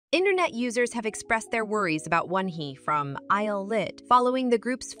Internet users have expressed their worries about Wonhee from Isle Lit following the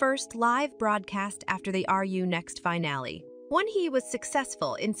group's first live broadcast after the RU Next finale. Wonhee was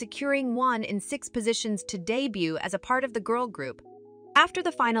successful in securing 1 in 6 positions to debut as a part of the girl group. After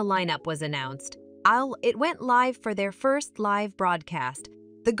the final lineup was announced, it went live for their first live broadcast.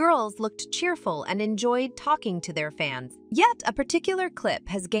 The girls looked cheerful and enjoyed talking to their fans. Yet, a particular clip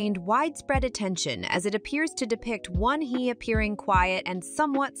has gained widespread attention as it appears to depict Wonhee appearing quiet and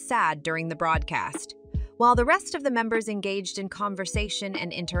somewhat sad during the broadcast. While the rest of the members engaged in conversation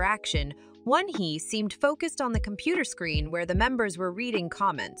and interaction, Wonhee seemed focused on the computer screen where the members were reading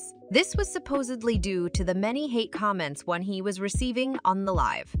comments. This was supposedly due to the many hate comments Wonhee was receiving on the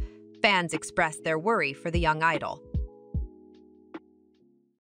live. Fans expressed their worry for the young idol.